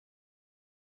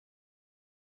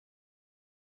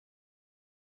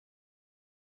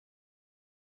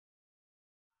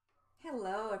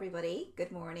Hello, everybody.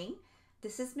 Good morning.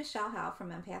 This is Michelle Howe from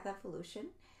Empath Evolution.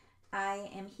 I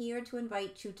am here to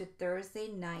invite you to Thursday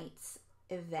night's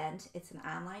event. It's an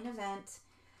online event.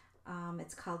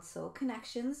 It's called Soul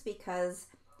Connections because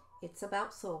it's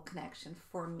about soul connection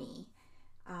for me.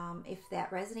 If that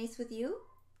resonates with you,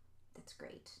 that's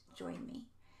great. Join me.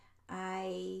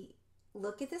 I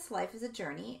look at this life as a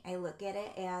journey. I look at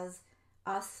it as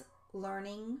us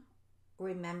learning,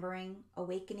 remembering,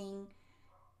 awakening.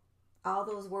 All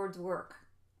those words work,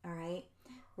 all right?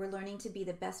 We're learning to be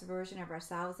the best version of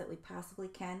ourselves that we possibly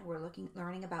can. We're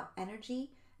learning about energy,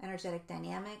 energetic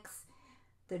dynamics,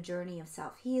 the journey of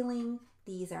self-healing.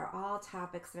 These are all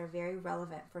topics that are very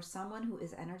relevant for someone who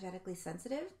is energetically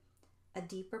sensitive, a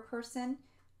deeper person,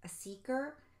 a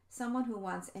seeker, someone who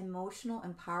wants emotional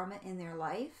empowerment in their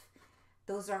life.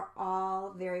 Those are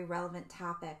all very relevant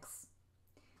topics.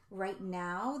 Right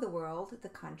now, the world, the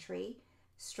country,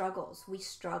 struggles. We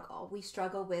struggle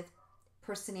with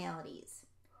personalities,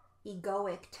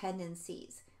 egoic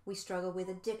tendencies. We struggle with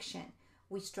addiction.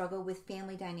 We struggle with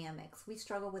family dynamics. We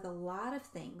struggle with a lot of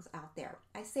things out there.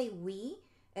 I say we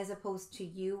as opposed to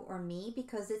you or me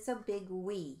because it's a big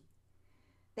we.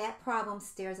 That problem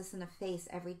stares us in the face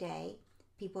every day,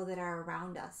 people that are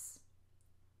around us.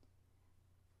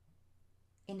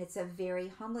 And it's a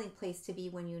very humbling place to be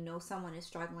when you know someone is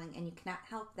struggling and you cannot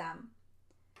help them.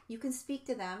 You can speak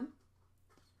to them,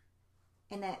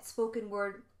 and that spoken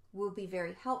word will be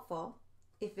very helpful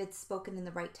if it's spoken in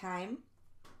the right time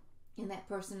and that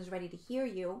person is ready to hear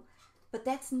you. But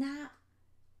that's not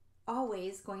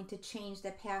always going to change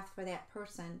the path for that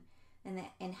person.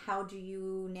 And how do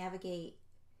you navigate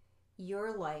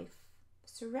your life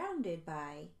surrounded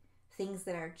by things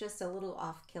that are just a little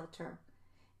off kilter,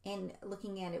 and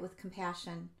looking at it with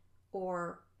compassion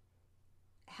or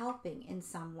helping in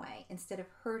some way instead of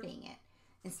hurting it,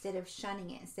 instead of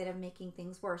shunning it, instead of making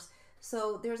things worse.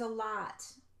 So there's a lot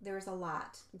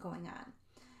going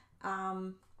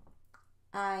on.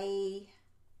 I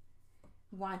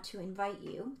want to invite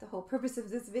you, the whole purpose of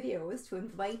this video is to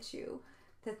invite you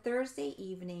to Thursday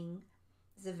evening's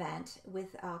event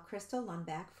with Crystal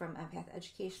Lundback from Empath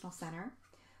Educational Center.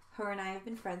 Her and I have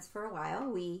been friends for a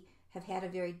while. We have had a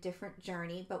very different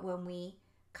journey, but when we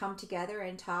come together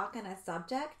and talk on a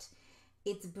subject,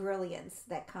 it's brilliance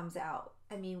that comes out.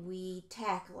 I mean, we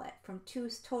tackle it from two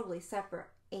totally separate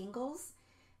angles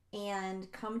and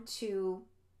come to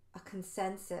a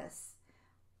consensus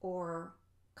or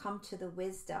come to the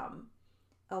wisdom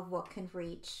of what can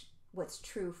reach what's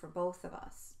true for both of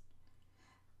us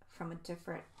from a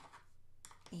different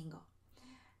angle.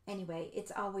 Anyway,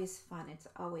 it's always fun. It's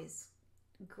always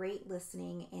great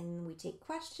listening, and we take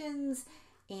questions.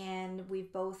 And we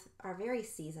both are very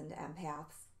seasoned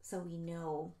empaths, so we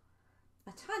know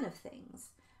a ton of things.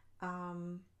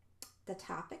 The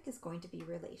topic is going to be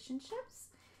relationships.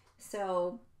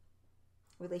 So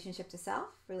relationship to self,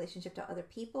 relationship to other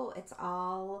people, it's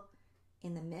all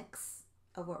in the mix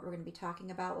of what we're going to be talking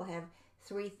about. We'll have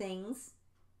 3 things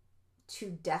to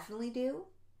definitely do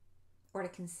or to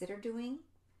consider doing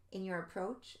in your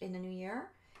approach in the new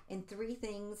year, and 3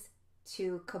 things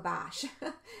to kibosh,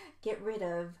 get rid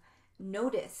of,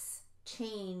 notice,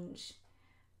 change.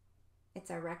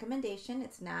 It's our recommendation.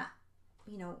 It's not,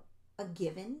 a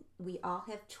given. We all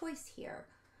have choice here.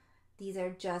 These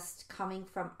are just coming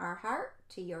from our heart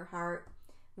to your heart.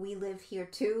 We live here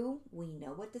too. We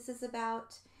know what this is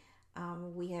about.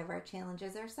 We have our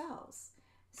challenges ourselves.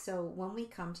 So when we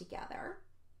come together,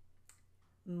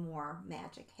 more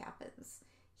magic happens.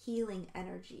 Healing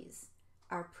energies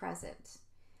are present.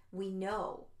 We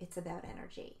know it's about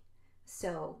energy.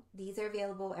 So these are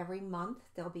available every month.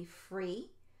 They'll be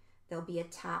free. There'll be a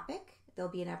topic.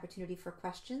 There'll be an opportunity for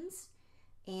questions.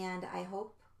 And I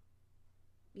hope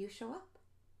you show up.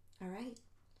 All right.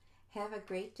 Have a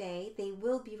great day. They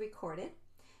will be recorded,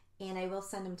 and I will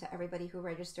send them to everybody who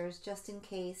registers just in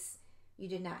case you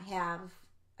did not have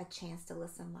a chance to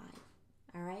listen live.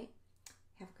 All right.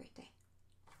 Have a great day.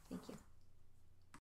 Thank you.